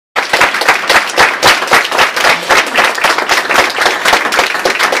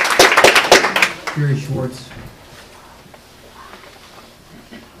Gary Schwartz.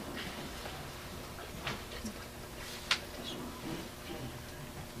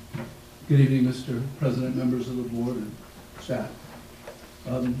 Good evening, Mr. President, members of the board, and staff.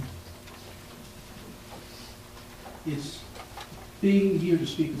 It's being here to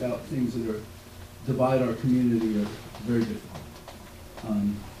speak about things that divide our community are very difficult.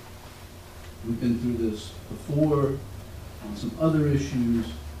 We've been through this before on some other issues.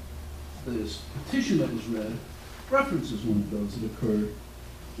 This petition that was read references one of those that occurred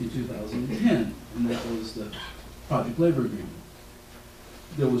in 2010, and that was the project labor agreement.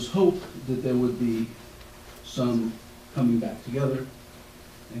 There was hope that there would be some coming back together,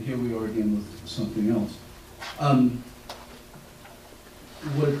 and here we are again with something else.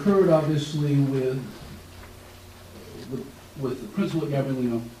 What occurred, obviously, with the principal at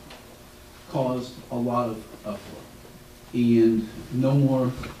Gabriel caused a lot of uproar, and no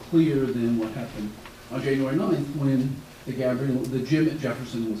more clear than what happened on January 9th when the gym at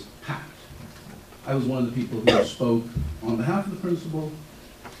Jefferson was packed. I was one of the people who spoke on behalf of the principal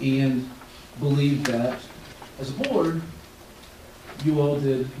and believed that, as a board, you all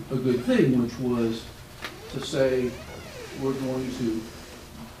did a good thing, which was to say, we're going to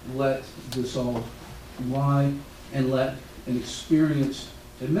let this all lie and let an experienced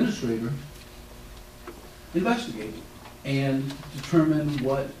administrator investigate and determine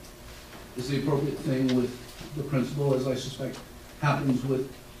what is the appropriate thing with the principal, as I suspect happens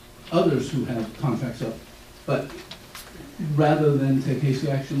with others who have contracts up. But rather than take hasty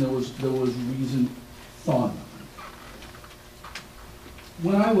action, there was reason thought of it.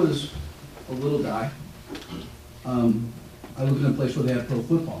 When I was a little guy, I lived in a place where they had pro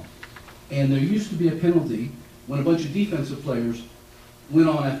football. And there used to be a penalty when a bunch of defensive players went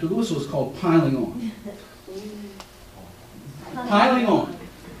on after the whistle. It was called piling on. Piling on.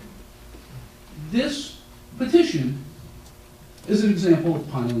 This petition is an example of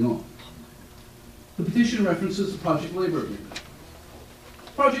piling on. The petition references the project labor agreement.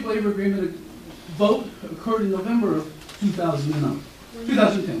 Project labor agreement vote occurred in November of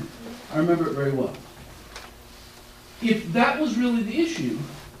 2010. I remember it very well. If that was really the issue,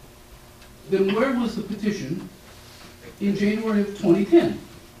 then where was the petition in January of 2010,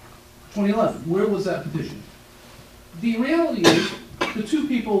 2011? Where was that petition? The reality is, the two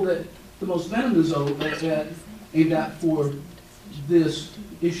people that the most venom is aimed at for this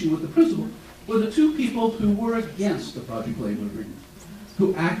issue with the principal were the two people who were against the project labor agreement,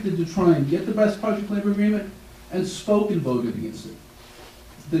 who acted to try and get the best project labor agreement and spoke and voted against it.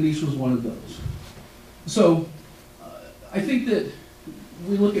 Denise was one of those. So I think that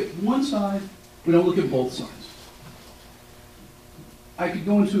we look at one side, we don't look at both sides. I could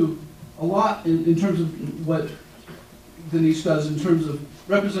go into a lot in terms of what Denise does in terms of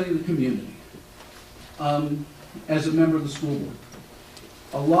representing the community as a member of the school board.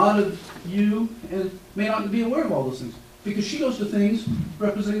 A lot of you may not be aware of all those things because she goes to things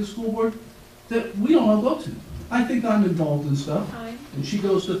representing the school board that we don't all go to. I think I'm involved in stuff, and she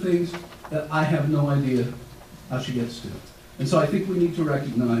goes to things that I have no idea how she gets to. And so I think we need to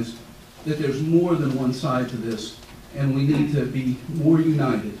recognize that there's more than one side to this, and we need to be more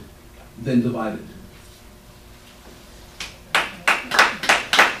united than divided.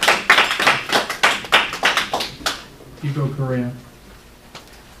 Hugo Correa.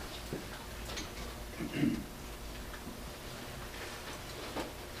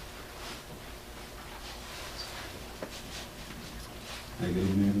 Hi, good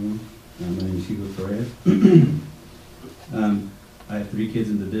evening, everyone. My name is Hugo Correa. I have 3 kids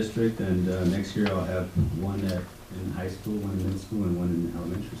in the district, and next year I'll have one in high school, one in middle school, and one in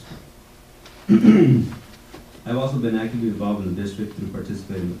elementary school. I've also been actively involved in the district through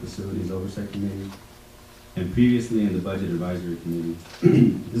participating in the Facilities Oversight Committee and previously in the Budget Advisory Committee.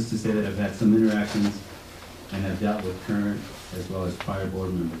 This is to say that I've had some interactions and have dealt with current as well as prior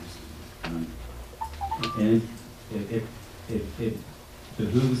board members. And it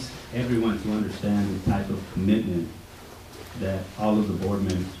behooves everyone to understand the type of commitment that all of the board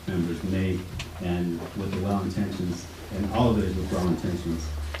members make, and with the well intentions, and all of it is with well intentions.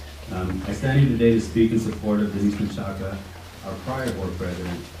 I stand here today to speak in support of Denise Menchaca, our prior board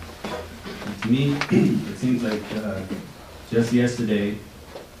president. And to me, it seems like just yesterday,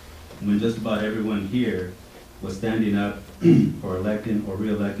 when just about everyone here was standing up for electing or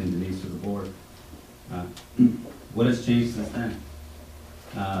re-electing Denise to the board, what has changed since then?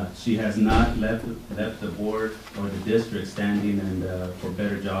 She has not left the board or the district standing and for a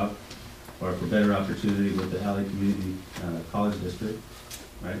better job or for better opportunity with the LA Community College District,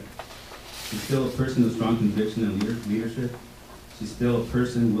 right? She's still a person with strong conviction and leadership. She's still a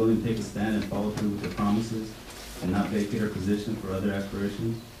person willing to take a stand and follow through with her promises and not vacate her position for other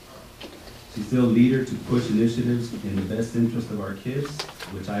aspirations. She's still a leader to push initiatives in the best interest of our kids,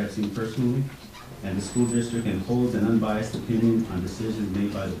 which I have seen personally, and the school district, and holds an unbiased opinion on decisions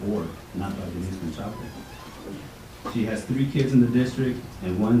made by the board, not by Denise Menchaca. She has 3 kids in the district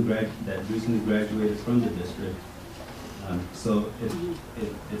and one that recently graduated from the district. So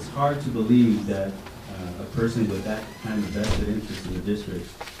it's hard to believe that a person with that kind of vested interest in the district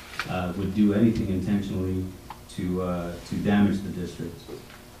would do anything intentionally to damage the district.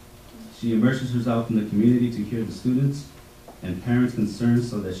 She immerses herself in the community to hear the students and parents' concerns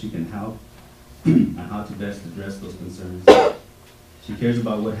so that she can help on how to best address those concerns. She cares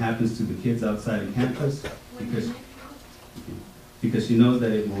about what happens to the kids outside of campus because she knows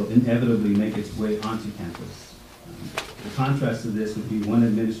that it will inevitably make its way onto campus. The contrast to this would be one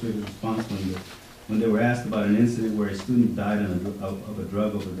administrator's response when they were asked about an incident where a student died of a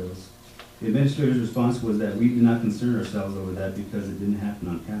drug overdose. The administrator's response was that we do not concern ourselves over that because it didn't happen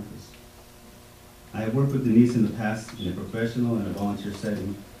on campus. I have worked with Denise in the past in a professional and a volunteer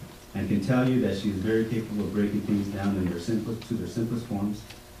setting, and can tell you that she is very capable of breaking things down to their simplest forms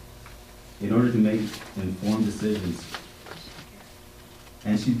in order to make informed decisions.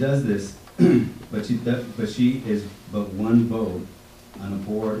 And she does this, but she is but one vote on a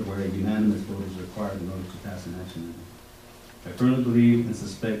board where a unanimous vote is required in order to pass an action item. I firmly believe and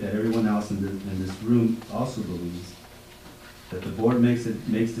suspect that everyone else in this room also believes that the board makes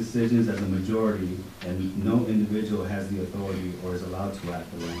decisions as a majority, and no individual has the authority or is allowed to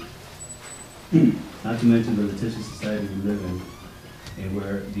act alone. Not to mention the litigious society we live in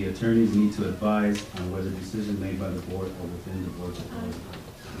where the attorneys need to advise on whether decisions made by the board are within the board's authority.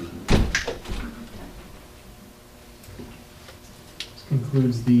 This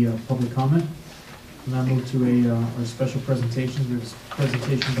concludes the public comment. We'll now move to our special presentation. There's a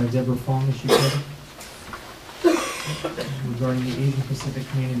presentation by Deborah Fong, as she said, regarding the Asian Pacific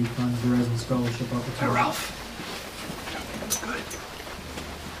Community Fund Horizon Scholarship Opportunity. Hey, Ralph. That's good.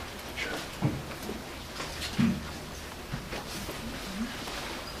 Sure.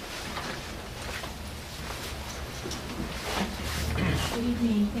 Good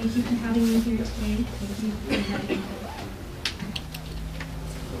evening. Thank you for having me here today. Thank you for inviting me.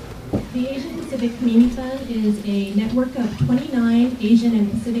 The Asian Pacific Community Fund is a network of 29 Asian and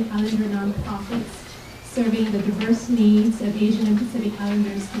Pacific Islander nonprofits serving the diverse needs of Asian and Pacific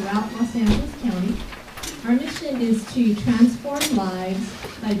Islanders throughout Los Angeles County. Our mission is to transform lives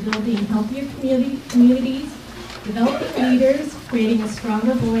by building healthier communities, developing leaders, creating a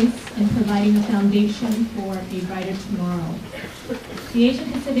stronger voice, and providing a foundation for a brighter tomorrow. The Asian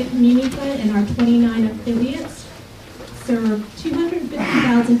Pacific Community Fund and our 29 affiliates serve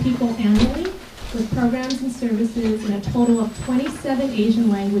 250,000 people annually with programs and services in a total of 27 Asian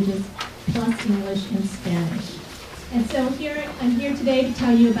languages, plus English and Spanish. And so I'm here today to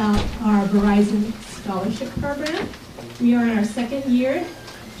tell you about our Verizon Scholarship Program. We are in our 2nd year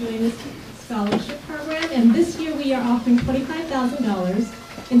doing this scholarship program, and this year we are offering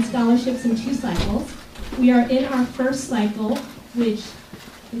 $25,000 in scholarships in 2 cycles. We are in our 1st cycle, which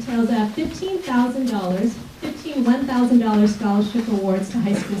entails $15 $1,000 scholarship awards to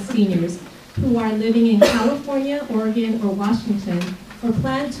high school seniors who are living in California, Oregon, or Washington, or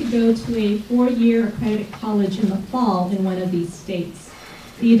plan to go to a 4-year accredited college in the fall in one of these states.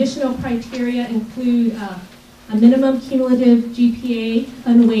 The additional criteria include a minimum cumulative GPA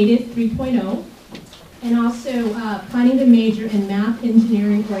unweighted 3.0, and also planning to major in math,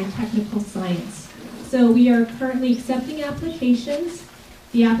 engineering, or in technical science. So we are currently accepting applications.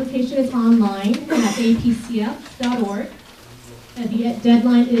 The application is online at apcf.org. The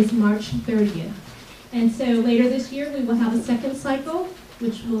deadline is March 30th. And so later this year, we will have a 2nd cycle,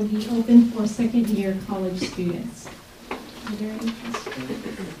 which will be open for 2nd-year college students. Are there any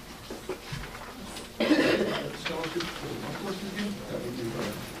questions?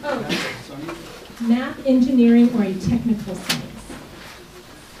 Oh, math, engineering, or a technical science.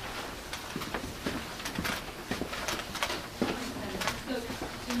 So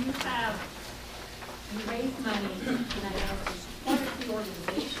you raise money, and I know what is the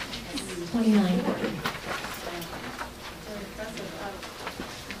organization? 29. Very impressive.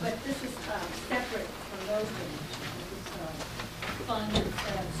 But this is separate from those funds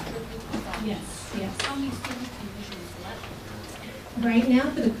that strictly for Yes, yes. How many students do you usually select? Right now,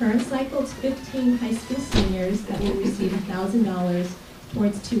 for the current cycle, it's 15 high school seniors that will receive $1,000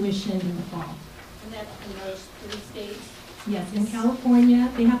 towards tuition in the fall. And that's in those 3 states? Yes, in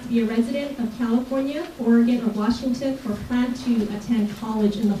California, they have to be a resident of California, Oregon, or Washington, or plan to attend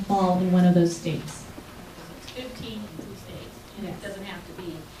college in the fall in one of those states. So it's 15 in 2 states. Yes. It doesn't have to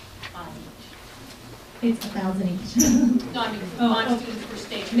be 5 each. It's 1,000 each. No, I mean, Oh, 5 oh. students per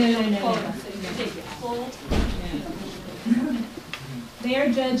station. No, We no, don't no, quote no. them, so you can take it full. They are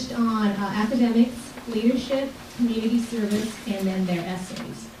judged on academics, leadership, community service, and then their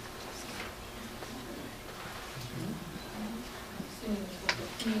essays. Assuming it's what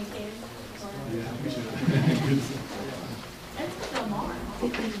the communicated. That's what they'll mark. We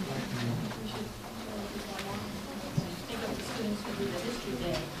should really do one more. Think of the students who do the history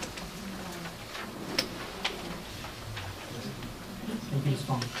day. Thank you, Ms.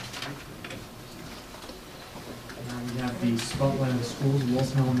 Fong. Now we have the Spotlight on Schools,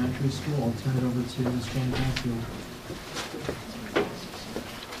 Wilson Elementary School. I'll turn it over to Ms. Jane Mansfield.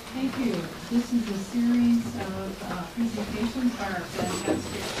 Thank you. This is a series of presentations by our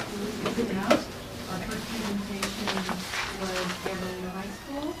fantastic school staff. Our first presentation was Gabriel High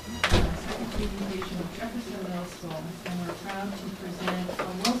School, our second presentation of Jefferson Middle School, and we're proud to present a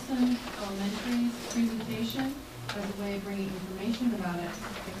Wilson Elementary presentation as a way of bringing information about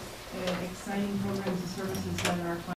exciting programs and services that are